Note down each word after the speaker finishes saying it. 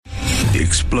The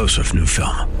explosive new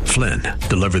film, Flynn,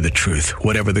 deliver the truth,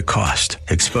 whatever the cost,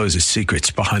 exposes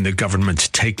secrets behind the government's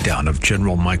takedown of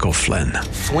General Michael Flynn.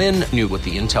 Flynn knew what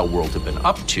the intel world had been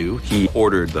up to. He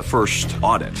ordered the first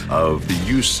audit of the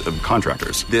use of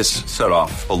contractors. This set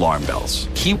off alarm bells.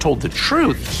 He told the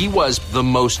truth. He was the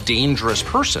most dangerous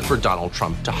person for Donald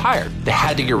Trump to hire. They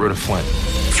had to get rid of Flynn.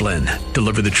 Flynn,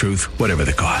 deliver the truth, whatever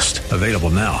the cost. Available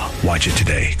now. Watch it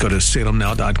today. Go to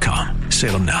salemnow.com.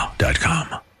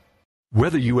 salemnow.com.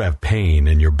 Whether you have pain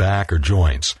in your back or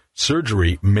joints,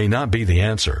 surgery may not be the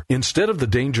answer. Instead of the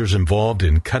dangers involved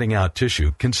in cutting out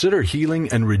tissue, consider healing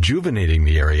and rejuvenating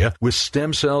the area with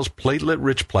stem cells,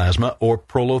 platelet-rich plasma, or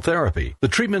prolotherapy. The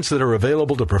treatments that are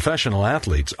available to professional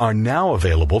athletes are now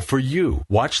available for you.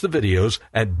 Watch the videos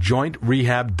at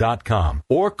jointrehab.com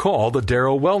or call the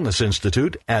Darrow Wellness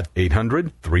Institute at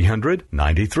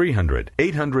 800-300-9300.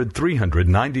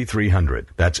 800-300-9300.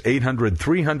 That's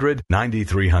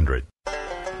 800-300-9300.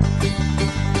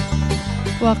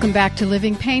 Welcome back to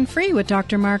Living Pain-Free with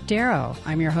Dr. Mark Darrow.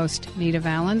 I'm your host, Nita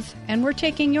Valens, and we're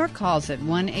taking your calls at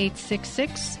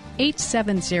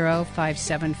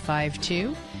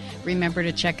 1-866-870-5752. Remember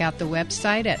to check out the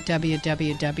website at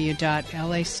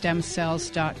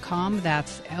www.lastemcells.com.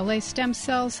 That's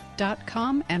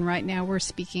lastemcells.com. And right now we're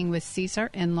speaking with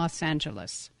Cesar in Los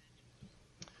Angeles.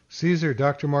 Cesar,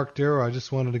 Dr. Mark Darrow, I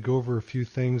just wanted to go over a few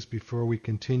things before we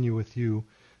continue with you,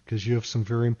 because you have some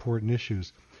very important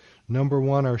issues. Number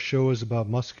one, our show is about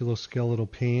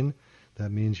musculoskeletal pain.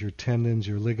 That means your tendons,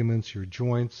 your ligaments, your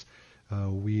joints.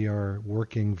 We are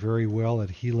working very well at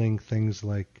healing things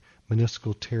like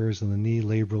meniscal tears in the knee,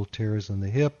 labral tears in the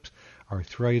hip,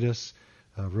 arthritis,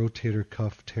 rotator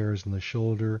cuff tears in the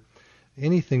shoulder,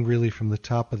 anything really from the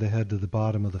top of the head to the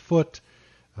bottom of the foot,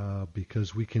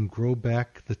 because we can grow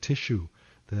back the tissue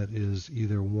that is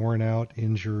either worn out,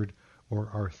 injured, or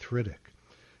arthritic.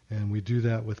 And we do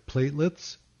that with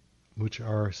platelets, which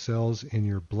are cells in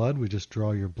your blood. We just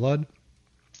draw your blood,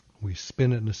 we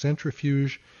spin it in a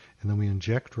centrifuge, and then we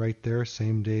inject right there,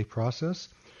 same day process.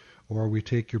 Or we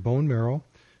take your bone marrow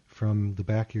from the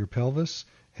back of your pelvis,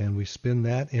 and we spin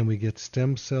that, and we get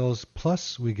stem cells,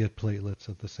 plus we get platelets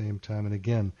at the same time. And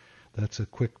again, that's a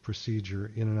quick procedure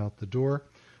in and out the door,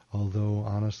 although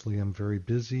honestly I'm very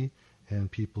busy, and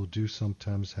people do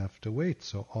sometimes have to wait.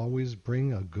 So always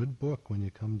bring a good book when you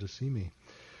come to see me.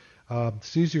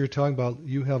 Cesar, you're talking about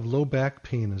you have low back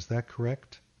pain. Is that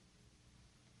correct?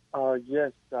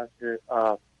 Yes, doctor.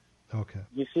 Okay.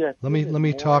 You see, let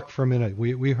me talk for a minute.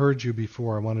 We heard you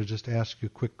before. I want to just ask you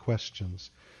quick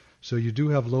questions. So you do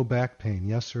have low back pain,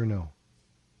 yes or no?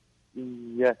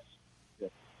 Yes.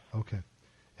 Okay.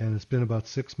 And it's been about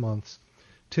 6 months.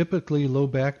 Typically, low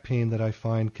back pain that I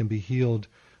find can be healed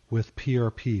with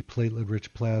PRP,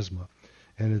 platelet-rich plasma,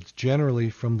 and it's generally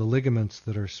from the ligaments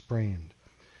that are sprained.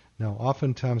 Now,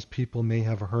 oftentimes people may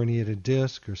have a herniated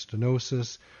disc or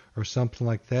stenosis or something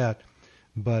like that,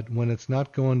 but when it's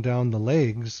not going down the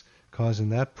legs causing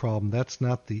that problem, that's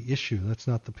not the issue. That's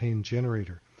not the pain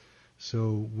generator.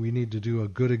 So we need to do a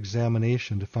good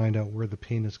examination to find out where the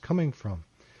pain is coming from.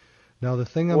 Now, the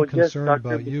thing I'm concerned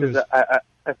about you is... I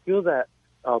feel that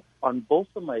on both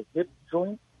of my hip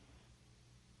joints,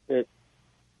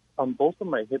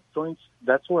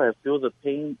 that's where I feel the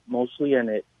pain mostly, and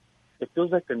it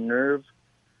feels like a nerve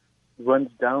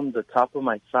runs down the top of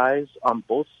my thighs on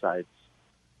both sides.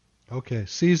 Okay,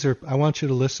 Cesar, I want you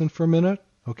to listen for a minute,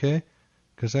 okay?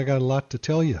 Because I got a lot to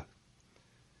tell you.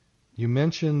 You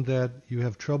mentioned that you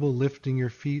have trouble lifting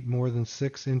your feet more than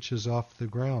 6 inches off the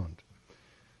ground.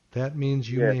 That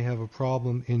means you may have a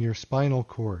problem in your spinal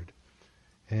cord.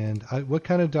 And what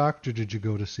kind of doctor did you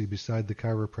go to see beside the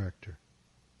chiropractor?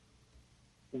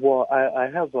 Well, I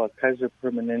have a Kaiser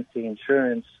Permanente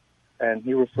insurance, and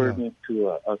he referred me to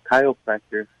a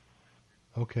chiropractor.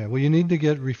 Okay, well, you need to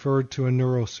get referred to a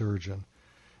neurosurgeon.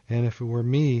 And if it were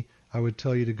me, I would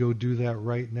tell you to go do that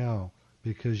right now,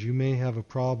 because you may have a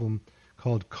problem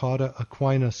called cauda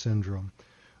equina syndrome,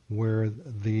 where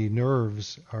the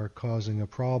nerves are causing a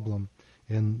problem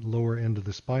in lower end of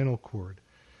the spinal cord.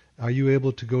 Are you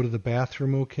able to go to the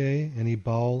bathroom okay? Any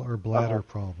bowel or bladder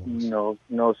problems? No,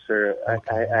 sir.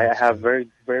 Okay, I have very,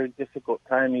 very difficult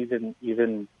time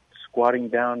even squatting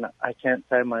down. I can't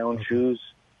tie my own shoes.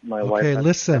 My wife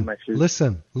has to tie my shoes.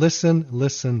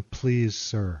 Listen, please,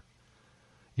 sir.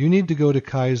 You need to go to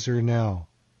Kaiser now,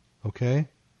 okay?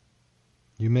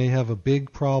 You may have a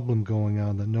big problem going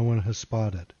on that no one has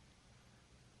spotted.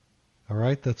 All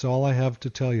right? That's all I have to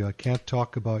tell you. I can't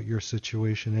talk about your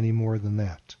situation any more than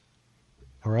that.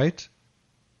 All right?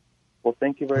 Well,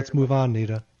 thank you very much. Let's move on,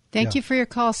 Nita. Thank you for your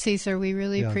call, Caesar. We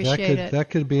really appreciate it. That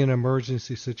could be an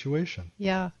emergency situation.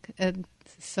 Yeah, and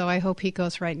so I hope he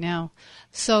goes right now.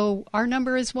 So our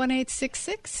number is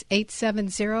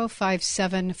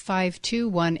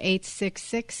 1-866-870-5752,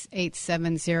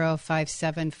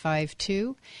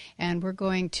 1-866-870-5752, and we're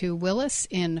going to Willis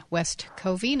in West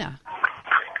Covina.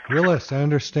 Willis, I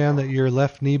understand that your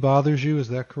left knee bothers you. Is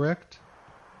that correct?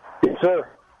 Yes, sir.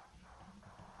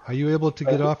 Are you able to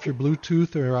get off your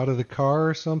Bluetooth or out of the car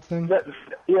or something?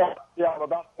 Yeah, I'm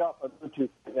about to stop my Bluetooth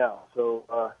right now. So,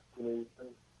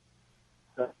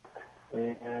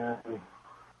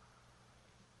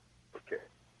 okay.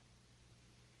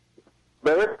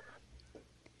 Better?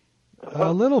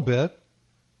 A little bit.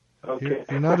 Okay.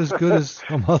 You're not as good as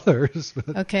some others,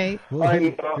 but okay. Well,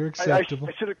 you're acceptable.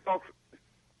 I should have called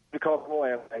from the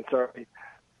landline. Sorry.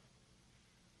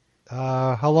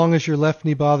 How long has your left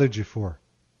knee bothered you for?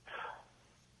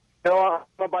 I'm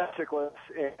a bicyclist,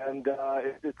 and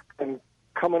it's been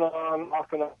coming on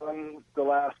off and on the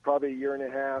last probably year and a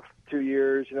half, 2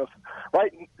 years.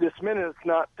 Right this minute it's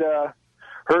not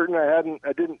hurting. I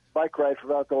didn't bike ride for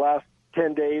about the last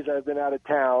 10 days. I've been out of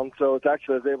town, so it's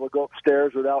actually I was able to go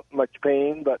upstairs without much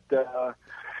pain. But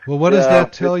well, what does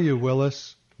that tell you,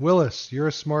 Willis? Willis, you're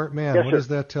a smart man. Yes, what sir. Does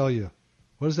that tell you?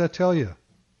 What does that tell you?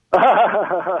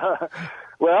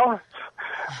 Well,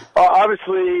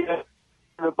 obviously.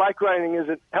 The bike riding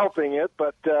isn't helping it,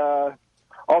 but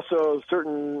also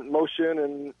certain motion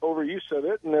and overuse of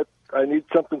it, and that I need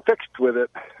something fixed with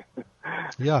it.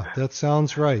 Yeah, that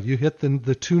sounds right. You hit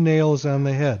the two nails on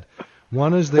the head.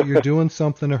 One is that you're doing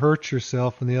something to hurt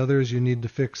yourself, and the other is you need to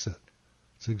fix it.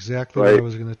 It's exactly what I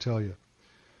was going to tell you.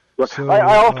 So,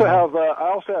 I also have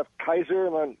Kaiser.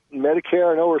 I'm on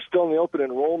Medicare. I know we're still in the open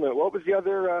enrollment. What was the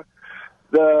other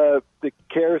the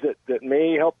cares that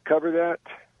may help cover that?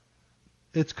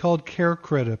 It's called Care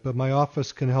Credit, but my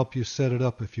office can help you set it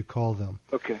up if you call them.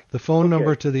 Okay. The phone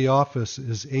number to the office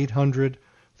is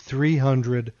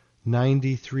 800-300-9300,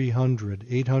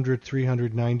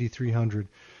 800-300-9300.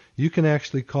 You can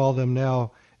actually call them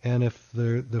now, and if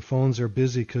the phones are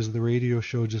busy because of the radio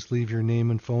show, just leave your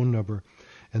name and phone number,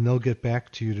 and they'll get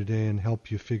back to you today and help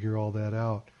you figure all that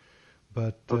out.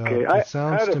 But it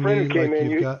sounds to me like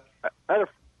you've got...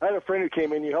 I had a friend who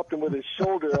came in. You helped him with his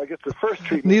shoulder. I guess the first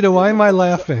treatment. Nita, why am I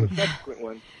laughing? The subsequent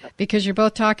one. Because you're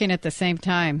both talking at the same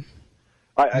time.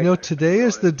 Today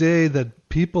is the day that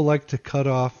people like to cut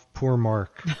off poor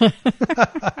Mark.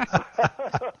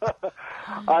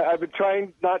 I've been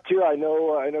trying not to. I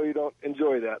know you don't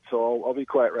enjoy that, so I'll be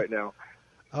quiet right now.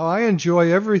 Oh, I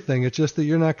enjoy everything. It's just that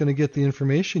you're not going to get the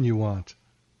information you want.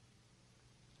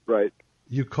 Right.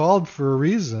 You called for a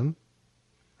reason,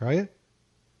 right?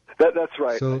 That's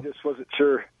right. So, I just wasn't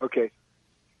sure. Okay.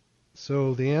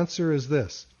 So the answer is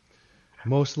this.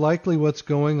 Most likely what's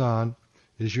going on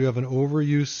is you have an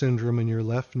overuse syndrome in your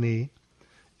left knee.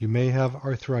 You may have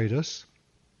arthritis.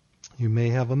 You may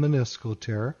have a meniscal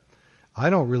tear.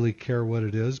 I don't really care what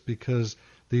it is because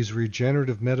these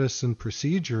regenerative medicine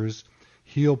procedures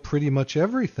heal pretty much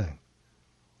everything.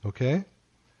 Okay?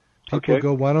 People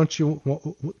go, why don't you,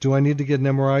 do I need to get an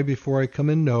MRI before I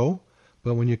come in? No.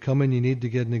 But when you come in, you need to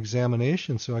get an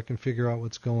examination so I can figure out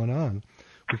what's going on.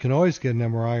 We can always get an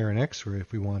MRI or an X-ray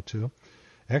if we want to.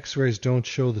 X-rays don't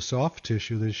show the soft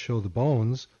tissue, they show the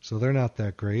bones, so they're not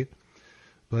that great.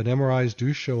 But MRIs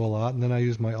do show a lot, and then I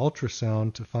use my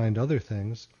ultrasound to find other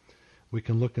things. We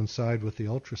can look inside with the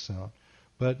ultrasound.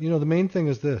 But, the main thing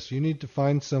is this. You need to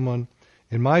find someone,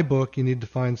 in my book, you need to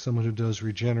find someone who does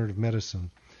regenerative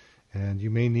medicine. And you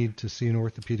may need to see an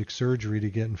orthopedic surgery to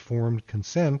get informed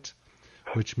consent,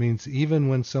 which means even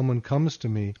when someone comes to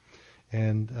me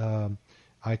and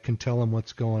I can tell them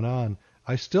what's going on,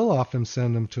 I still often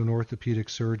send them to an orthopedic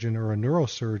surgeon or a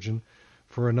neurosurgeon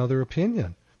for another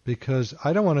opinion because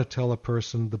I don't want to tell a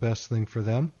person the best thing for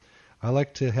them. I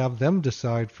like to have them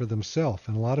decide for themselves,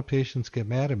 and a lot of patients get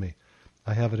mad at me.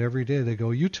 I have it every day. They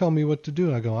go, you tell me what to do.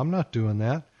 And I go, I'm not doing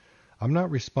that. I'm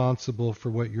not responsible for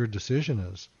what your decision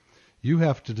is. You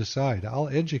have to decide. I'll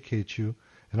educate you.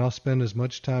 And I'll spend as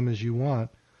much time as you want.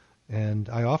 And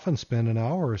I often spend an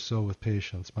hour or so with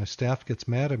patients. My staff gets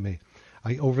mad at me.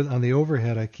 On the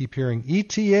overhead, I keep hearing,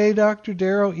 ETA, Dr.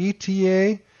 Darrow,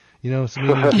 ETA. So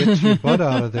maybe get your butt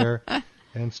out of there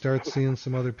and start seeing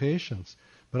some other patients.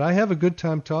 But I have a good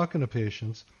time talking to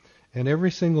patients, and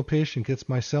every single patient gets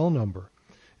my cell number.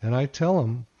 And I tell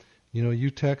them,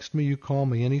 you text me, you call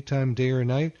me anytime, day or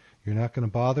night. You're not going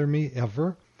to bother me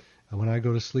ever. And when I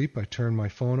go to sleep, I turn my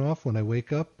phone off. When I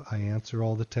wake up, I answer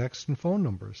all the texts and phone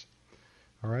numbers.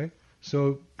 All right?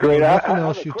 So great. Nothing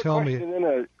else you tell me. And then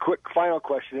a quick final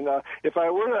question. If I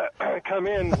were to come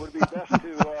in, would it be best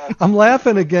to? I'm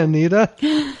laughing again, Nita.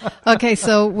 Okay,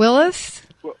 so Willis.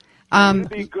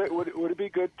 Would it be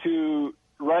good to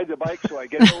ride the bike so I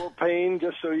get a little pain,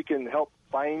 just so you can help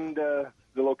find the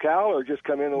locale, or just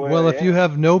come in the way? Well, if you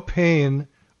have no pain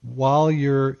while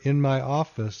you're in my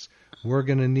office, we're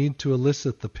going to need to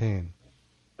elicit the pain.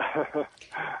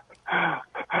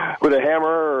 With a hammer,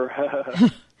 or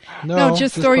no,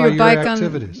 just throw your bike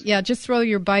activities. On. Yeah, just throw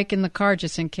your bike in the car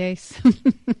just in case.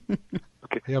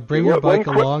 Okay. Yeah, bring your bike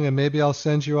along, and maybe I'll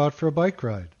send you out for a bike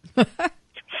ride.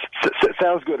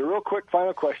 Sounds good. A real quick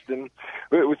final question: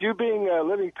 with you being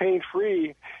living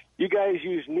pain-free, you guys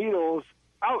use needles.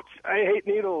 Ouch! I hate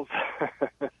needles.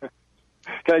 Can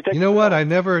I take? You know what?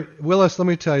 Willis, let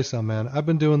me tell you something, man. I've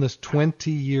been doing this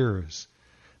 20 years.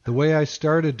 The way I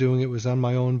started doing it was on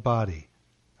my own body.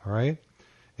 All right?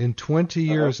 In 20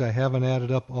 years, I haven't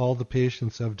added up all the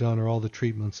patients I've done or all the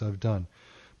treatments I've done.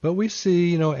 But we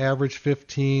see, average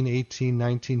 15, 18,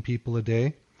 19 people a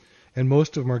day. And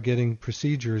most of them are getting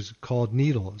procedures called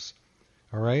needles.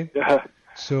 All right?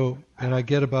 So, and I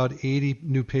get about 80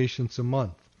 new patients a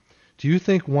month. Do you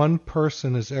think one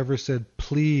person has ever said,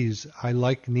 please, I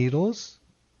like needles?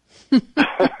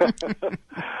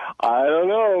 I don't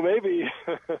know, maybe.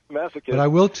 Masochist. But I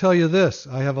will tell you this.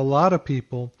 I have a lot of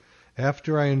people,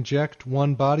 after I inject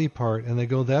one body part, and they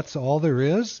go, that's all there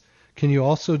is? Can you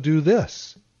also do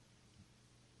this?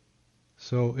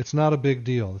 So it's not a big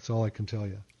deal. That's all I can tell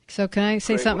you. So can I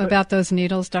say something about those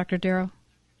needles, Dr. Darrow?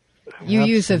 You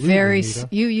use a very...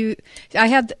 I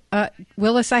had,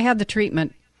 Willis, I had the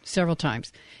treatment several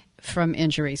times from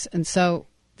injuries. And so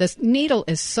this needle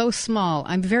is so small.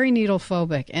 I'm very needle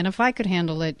phobic. And if I could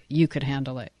handle it, you could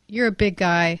handle it. You're a big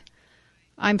guy.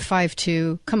 I'm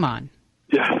 5'2". Come on.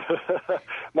 Yeah.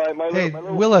 my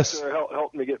Willis,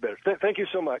 helped me get better. Thank you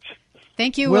so much.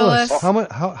 Thank you, Willis.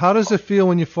 How does it feel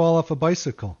when you fall off a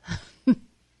bicycle?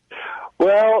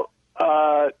 Well,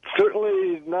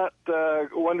 certainly not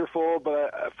wonderful,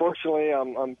 but fortunately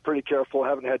I'm pretty careful. I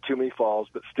haven't had too many falls,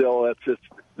 but still, that's just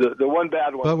the one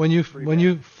bad one. But when you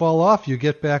fall off, you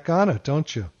get back on it,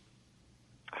 don't you?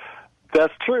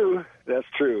 That's true.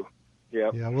 Yeah.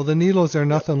 Yeah. Well, the needles are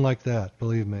nothing like that.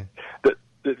 Believe me.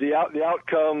 The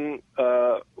outcome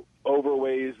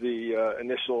overweighs the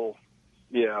initial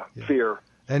fear.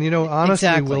 And honestly,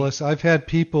 exactly. Willis, I've had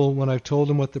people when I've told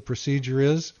them what the procedure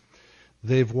is,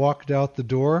 they've walked out the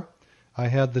door. I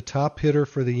had the top hitter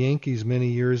for the Yankees many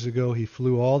years ago. He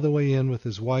flew all the way in with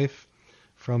his wife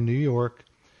from New York,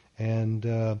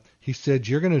 and he said,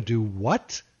 "You're going to do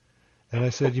what?" And I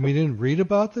said, "You mean you didn't read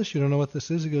about this? You don't know what this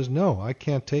is?" He goes, "No, I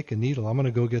can't take a needle. I'm going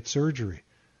to go get surgery."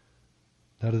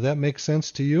 Now, did that make sense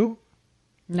to you?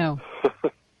 No.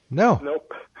 No.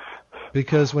 Nope.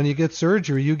 Because when you get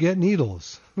surgery, you get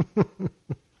needles.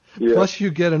 Yeah. Plus, you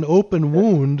get an open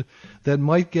wound that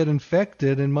might get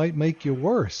infected and might make you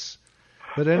worse.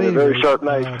 But anyway, a very sharp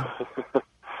knife.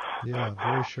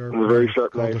 Very sharp. Very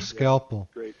sharp knife. Called a scalpel.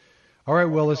 Great. All right,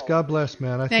 Willis. God bless,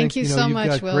 man. I Thank think you so you've much,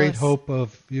 got Willis.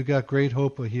 you got great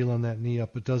hope of healing that knee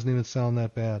up. It doesn't even sound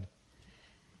that bad.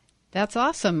 That's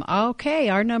awesome. Okay,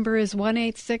 our number is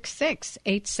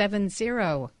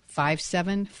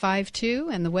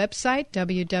 1-866-870-5752, and the website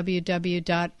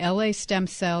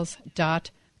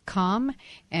www.lastemcells.com.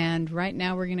 And right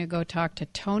now we're going to go talk to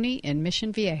Tony in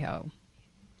Mission Viejo.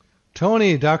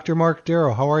 Tony, Dr. Mark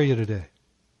Darrow, how are you today?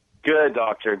 Good,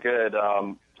 doctor. Good.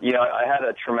 I had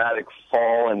a traumatic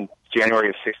fall in January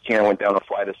of 16. I went down a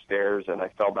flight of stairs and I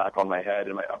fell back on my head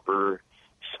and my upper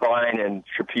spine and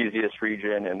trapezius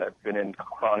region, and I've been in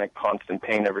chronic, constant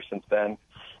pain ever since then.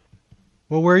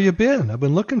 Well, where you been? I've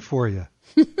been looking for you.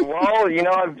 Well,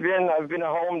 I've been at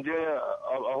home doing a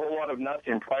whole lot of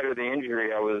nothing. Prior to the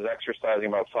injury, I was exercising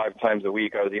about 5 times a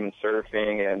week. I was even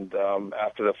surfing, and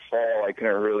after the fall, I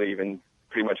couldn't really even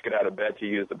pretty much get out of bed to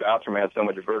use the bathroom. I had so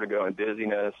much vertigo and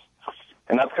dizziness,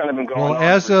 and that's kind of been going on. Well,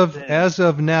 as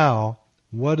of now,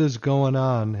 what is going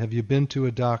on? Have you been to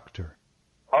a doctor?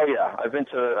 Oh yeah, I've been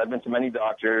to many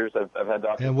doctors. I've had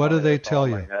doctors. And what do they tell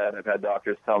you? I've had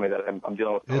doctors tell me that I'm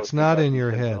dealing with. It's not in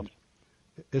your head.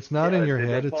 It's not in your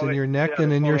head. It's in your neck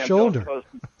and in your shoulder.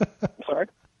 Sorry?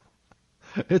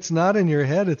 It's not in your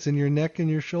head. It's in your neck and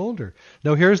your shoulder.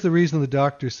 Now, here's the reason the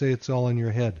doctors say it's all in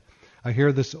your head. I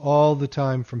hear this all the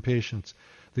time from patients.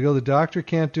 They go, the doctor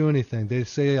can't do anything. They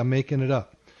say, I'm making it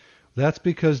up. That's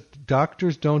because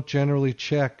doctors don't generally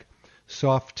check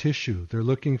soft tissue. They're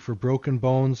looking for broken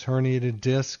bones, herniated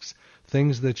discs,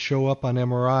 things that show up on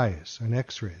MRIs and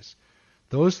X-rays.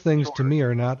 Those things to me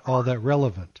are not all that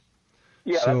relevant.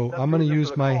 Yeah, so I'm going to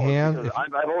use my hand.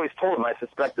 I've always told him I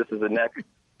suspect this is a neck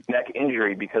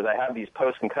injury because I have these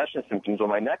post-concussion symptoms when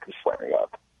my neck is flaring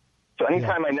up. So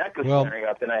anytime my neck is flaring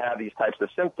up, then I have these types of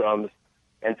symptoms,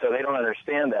 and so they don't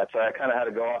understand that. So I kind of had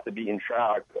to go off the beaten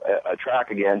track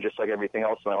again, just like everything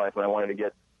else in my life. When I wanted to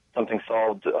get something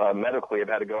solved medically, I've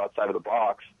had to go outside of the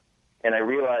box. And I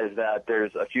realized that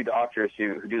there's a few doctors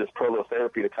who do this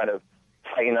prolotherapy to kind of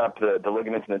tighten up the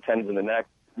ligaments and the tendons in the neck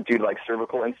due to like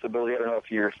cervical instability. I don't know if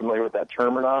you're familiar with that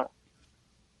term or not.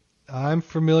 I'm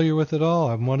familiar with it all.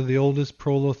 I'm one of the oldest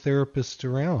prolotherapists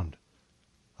around.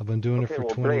 I've been doing it for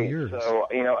 20 years. So,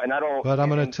 and I don't. But I'm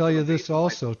going to tell you this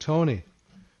also, Tony.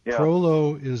 Yeah.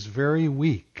 Prolo is very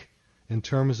weak in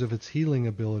terms of its healing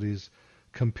abilities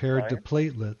compared to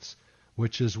platelets,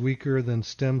 which is weaker than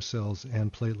stem cells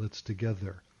and platelets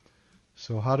together.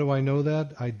 So how do I know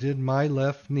that? I did my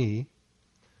left knee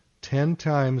 10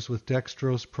 times with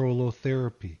dextrose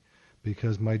prolotherapy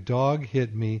because my dog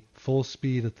hit me full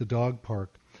speed at the dog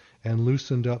park and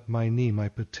loosened up my knee. My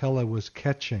patella was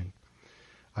catching.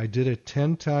 I did it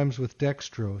 10 times with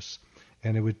dextrose,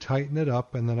 and it would tighten it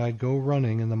up, and then I'd go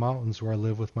running in the mountains where I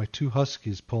live with my 2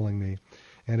 huskies pulling me,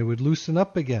 and it would loosen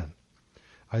up again.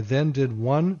 I then did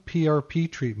 1 PRP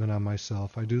treatment on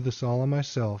myself. I do this all on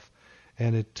myself,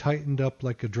 and it tightened up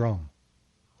like a drum.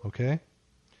 Okay?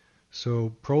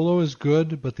 So Prolo is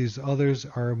good, but these others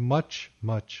are much,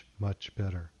 much, much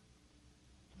better.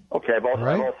 Okay, I've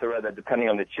also read that depending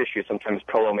on the tissue, sometimes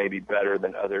Prolo may be better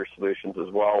than other solutions as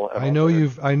well. I know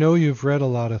you've read a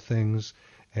lot of things,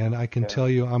 and I can tell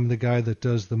you I'm the guy that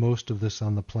does the most of this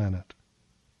on the planet.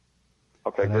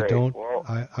 Okay, and great.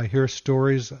 I hear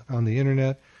stories on the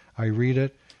internet, I read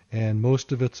it, and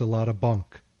most of it's a lot of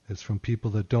bunk. It's from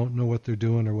people that don't know what they're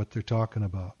doing or what they're talking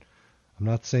about. I'm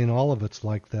not saying all of it's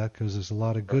like that because there's a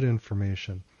lot of good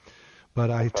information. But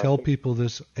I tell people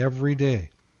this every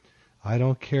day. I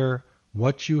don't care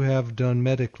what you have done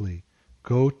medically.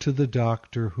 Go to the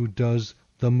doctor who does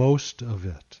the most of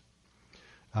it.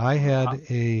 I had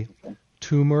a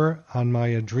tumor on my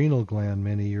adrenal gland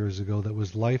many years ago that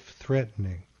was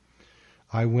life-threatening.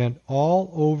 I went all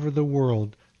over the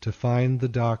world to find the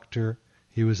doctor.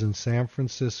 He was in San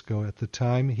Francisco. At the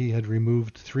time, he had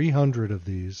removed 300 of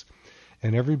these,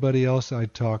 and everybody else I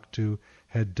talked to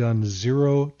had done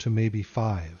 0 to maybe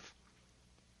 5.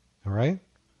 All right?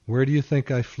 Where do you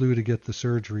think I flew to get the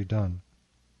surgery done?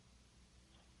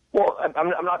 Well,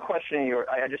 I'm not questioning you.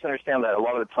 I just understand that a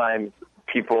lot of the time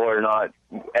people are not.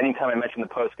 Anytime I mention the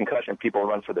post-concussion, people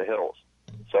run for the hills.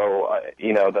 So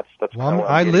that's. Well,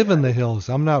 I live in the hills.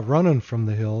 I'm not running from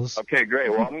the hills. Okay, great.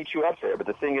 Well, I'll meet you up there. But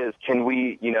the thing is, can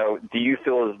we? Do you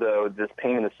feel as though this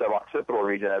pain in the suboccipital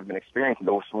region I've been experiencing,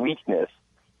 this weakness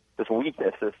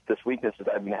that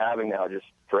I've been having now just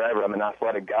forever? I'm an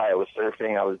athletic guy. I was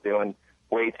surfing. I was doing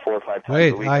weights 4 or 5 times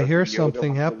a week. Wait, I hear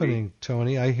something happening,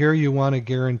 Tony. I hear you want a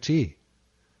guarantee.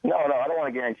 No, I don't want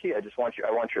a guarantee. I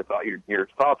want your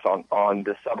thoughts on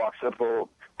this suboccipital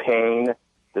pain,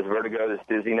 this vertigo, this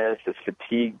dizziness, this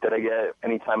fatigue that I get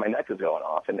anytime my neck is going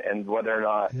off, and whether or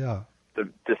not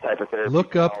this type of therapy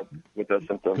look up with those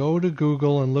symptoms. Go to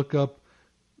Google and look up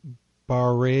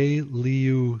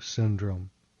Barré-Liu syndrome.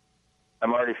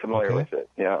 I'm already familiar with it.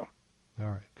 Yeah. All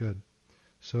right, good.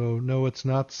 So, no, it's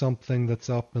not something that's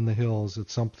up in the hills.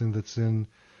 It's something that's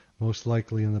most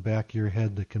likely in the back of your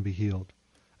head that can be healed.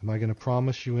 Am I going to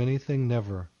promise you anything?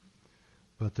 Never.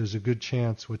 But there's a good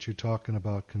chance what you're talking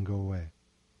about can go away.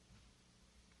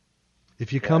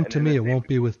 If you come to me, it won't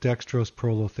be with dextrose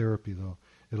prolotherapy, though.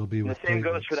 It'll be with the same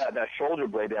goes for that shoulder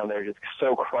blade down there, just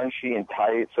so crunchy and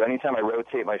tight. So anytime I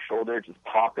rotate my shoulder, it's just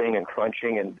popping and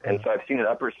crunching, and so I've seen an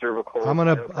upper cervical. I'm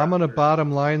gonna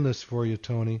bottom line this for you,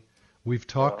 Tony. We've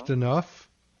talked enough,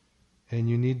 and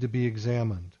you need to be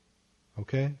examined.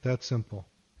 Okay, that's simple.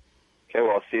 Okay,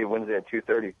 well, I'll see you Wednesday at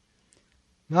 2:30.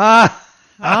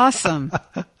 Awesome.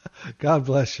 God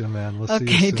bless you, man. We'll see you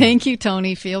soon. Okay, thank you,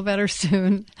 Tony. Feel better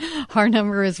soon. Our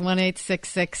number is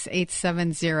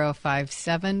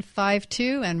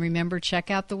 1-866-870-5752. And remember,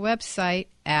 check out the website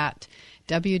at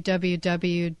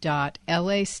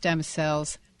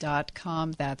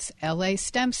www.lastemcells.com. That's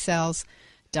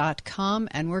lastemcells.com.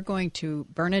 And we're going to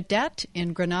Bernadette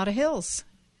in Granada Hills.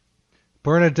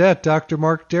 Bernadette, Dr.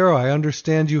 Mark Darrow, I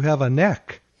understand you have a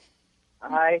neck.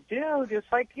 I do, just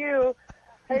like you.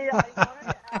 Hey, I wanted to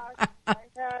ask, I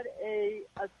had a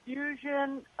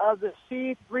fusion of the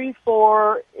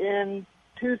C3-4 in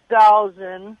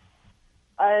 2000.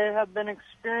 I have been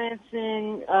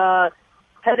experiencing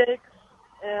headaches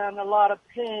and a lot of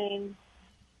pain.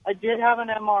 I did have an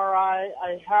MRI.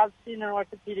 I have seen an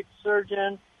orthopedic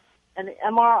surgeon, and the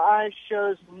MRI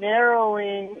shows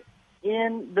narrowing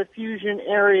in the fusion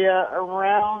area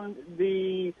around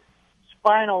the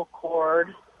spinal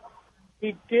cord.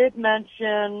 He did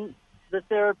mention the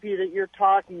therapy that you're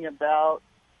talking about,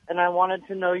 and I wanted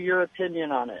to know your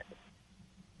opinion on it.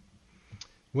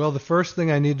 Well, the first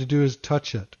thing I need to do is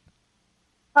touch it.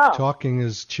 Oh. Talking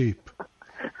is cheap.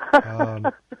 Yeah.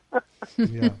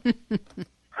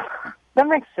 That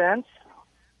makes sense.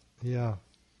 Yeah.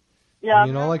 Yeah. I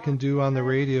mean, all I can do on the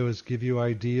radio is give you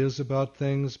ideas about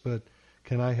things, but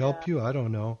can I help you? I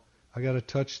don't know. I got to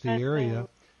touch the area.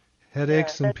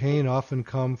 Headaches and pain often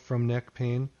come from neck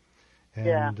pain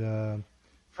and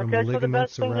from the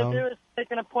ligaments so the best around. thing to do is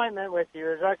take an appointment with you.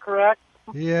 Is that correct?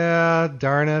 Yeah,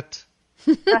 darn it.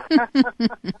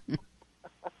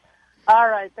 All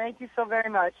right. Thank you so very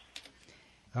much.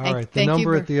 All right. The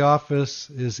number at the office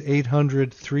is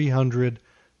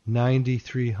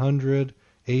 800-300-9300,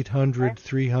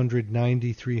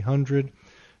 800-300-9300.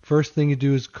 First thing you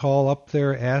do is call up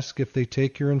there, ask if they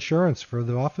take your insurance for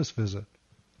the office visit.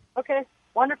 Okay.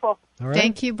 Wonderful. All right.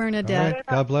 Thank you, Bernadette. All right.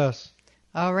 God bless.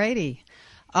 All righty.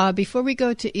 Before we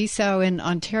go to ESO in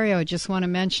Ontario, I just want to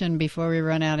mention, before we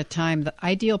run out of time, the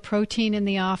Ideal Protein in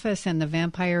the office and the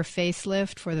Vampire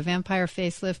Facelift. For the Vampire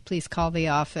Facelift, please call the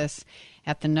office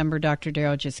at the number Dr.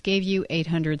 Darrow just gave you,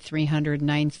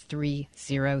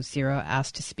 800-300-9300.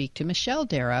 Ask to speak to Michelle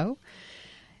Darrow,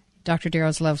 Dr.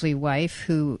 Darrow's lovely wife,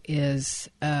 who is,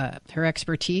 her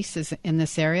expertise is in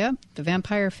this area. The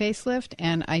Vampire Facelift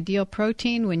and Ideal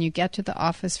Protein, when you get to the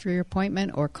office for your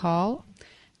appointment or call,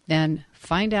 then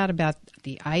find out about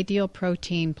the Ideal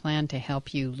Protein plan to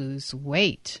help you lose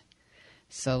weight.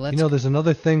 So let's. You know, there's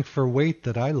another thing for weight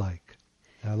that I like.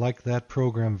 I like that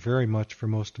program very much for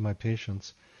most of my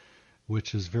patients,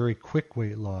 which is very quick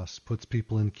weight loss, puts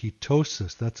people in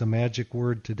ketosis. That's a magic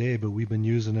word today, but we've been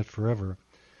using it forever.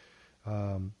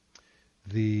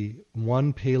 The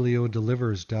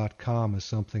onepaleodelivers.com is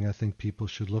something I think people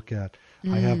should look at.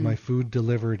 I have my food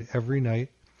delivered every night,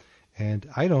 and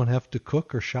I don't have to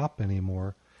cook or shop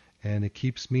anymore, and it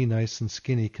keeps me nice and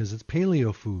skinny because it's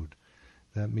paleo food.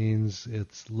 That means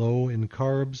it's low in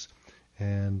carbs,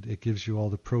 and it gives you all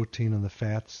the protein and the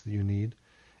fats that you need.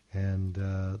 And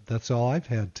that's all I've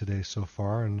had today so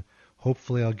far, and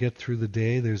hopefully I'll get through the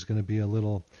day. There's going to be a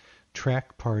little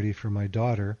track party for my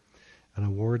daughter, an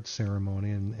award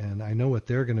ceremony, and I know what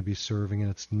they're going to be serving,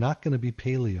 and it's not going to be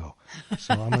paleo.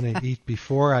 So I'm going to eat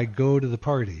before I go to the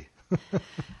party.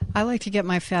 I like to get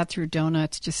my fat through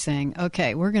donuts, just saying.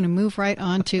 Okay, we're going to move right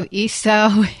on to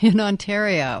ESO in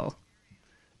Ontario.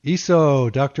 ESO,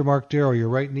 Dr. Mark Darrow, your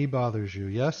right knee bothers you,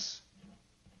 yes?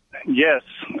 Yes.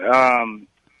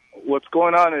 What's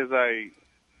going on is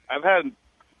I've had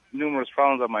numerous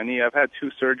problems on my knee. I've had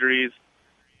 2 surgeries,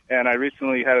 and I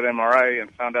recently had an MRI and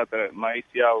found out that my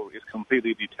ACL is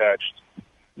completely detached.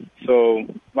 So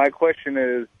my question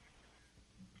is,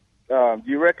 do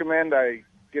you recommend I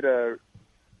get a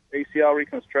ACL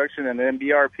reconstruction and then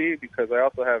BRP, because I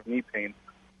also have knee pain?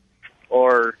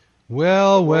 Or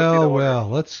well,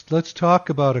 let's talk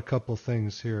about a couple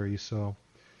things here, ESO.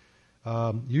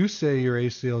 You say your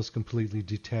ACL is completely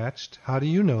detached. How do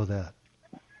you know that?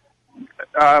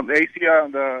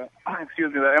 The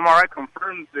MRI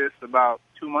confirmed this about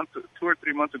 2 or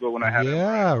 3 months ago when I had it.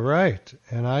 Yeah, right.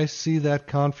 And I see that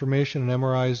confirmation in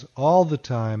MRIs all the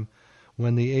time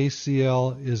when the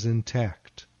ACL is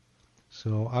intact.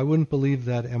 So I wouldn't believe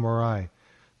that MRI.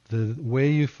 The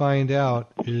way you find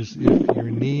out is if your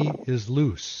knee is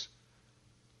loose.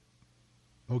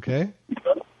 Okay?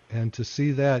 And to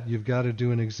see that, you've got to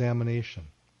do an examination.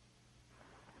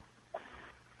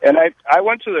 And I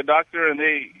went to the doctor, and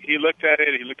he looked at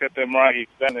it. He looked at the MRI. He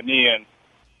examined the knee, and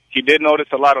he did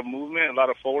notice a lot of movement, a lot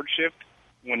of forward shift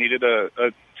when he did a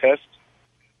test.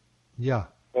 Yeah.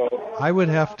 I'd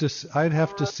have to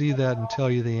see that and tell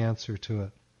you the answer to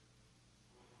it.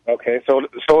 Okay, so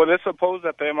let's suppose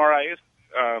that the MRI is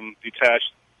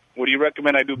detached. Would you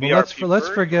recommend I do BRP?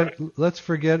 Let's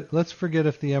forget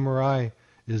if the MRI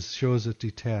shows it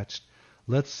detached.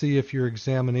 Let's see if your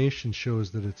examination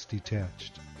shows that it's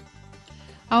detached.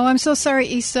 Oh, I'm so sorry,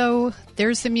 ESO.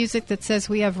 There's the music that says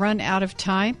we have run out of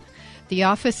time. The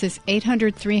office is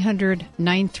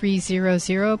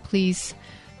 800-300-9300. Please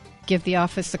give the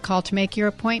office a call to make your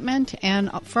appointment. And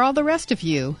for all the rest of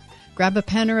you, grab a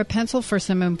pen or a pencil for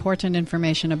some important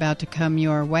information about to come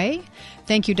your way.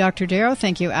 Thank you, Dr. Darrow.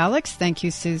 Thank you, Alex. Thank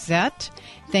you, Suzette.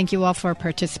 Thank you all for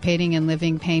participating in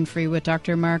Living Pain-Free with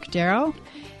Dr. Mark Darrow.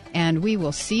 And we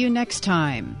will see you next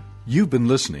time. You've been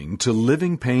listening to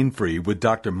Living Pain-Free with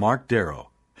Dr. Mark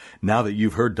Darrow. Now that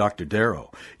you've heard Dr.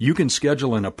 Darrow, you can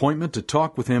schedule an appointment to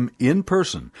talk with him in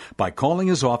person by calling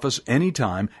his office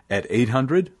anytime at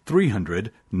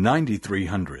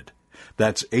 800-300-9300.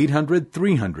 That's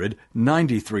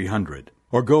 800-300-9300.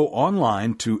 Or go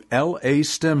online to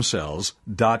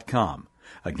lastemcells.com.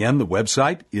 Again, the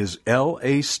website is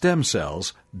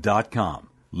lastemcells.com.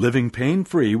 Living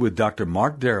Pain-Free with Dr.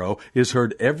 Mark Darrow is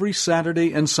heard every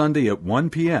Saturday and Sunday at 1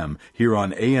 p.m. here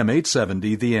on AM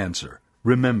 870 The Answer.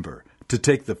 Remember, to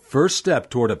take the first step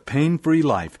toward a pain-free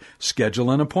life, schedule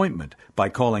an appointment by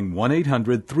calling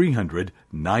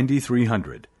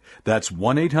 1-800-300-9300. That's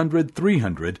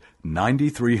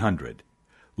 1-800-300-9300.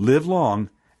 Live long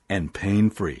and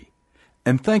pain-free.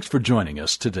 And thanks for joining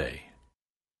us today.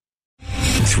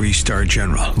 3-star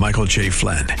General Michael J.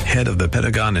 Flynn, head of the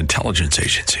Pentagon Intelligence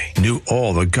Agency, knew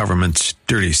all the government's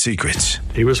dirty secrets.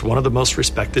 He was one of the most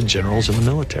respected generals in the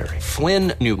military.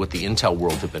 Flynn knew what the intel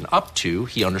world had been up to.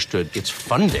 He understood its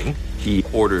funding. He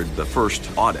ordered the first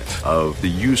audit of the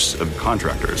use of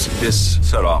contractors. This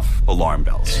set off alarm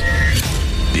bells.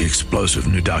 The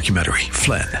explosive new documentary,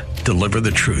 Flynn, Deliver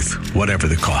the Truth, Whatever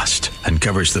the Cost,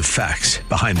 uncovers the facts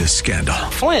behind this scandal.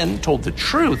 Flynn told the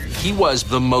truth. He was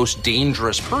the most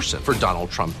dangerous person for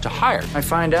Donald Trump to hire. I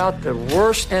find out the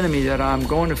worst enemy that I'm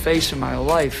going to face in my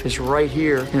life is right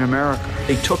here in America.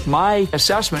 They took my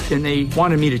assessment and they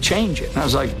wanted me to change it. And I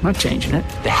was like, I'm not changing it.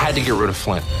 They had to get rid of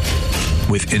Flynn.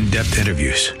 With in-depth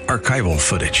interviews, archival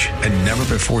footage, and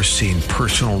never-before-seen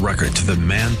personal records of the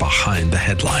man behind the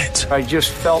headlines. I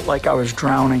just felt like I was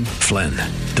drowning. Flynn,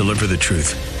 Deliver the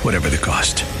Truth, Whatever the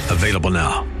Cost. Available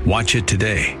now. Watch it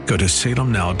today. Go to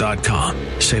salemnow.com.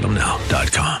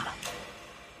 salemnow.com.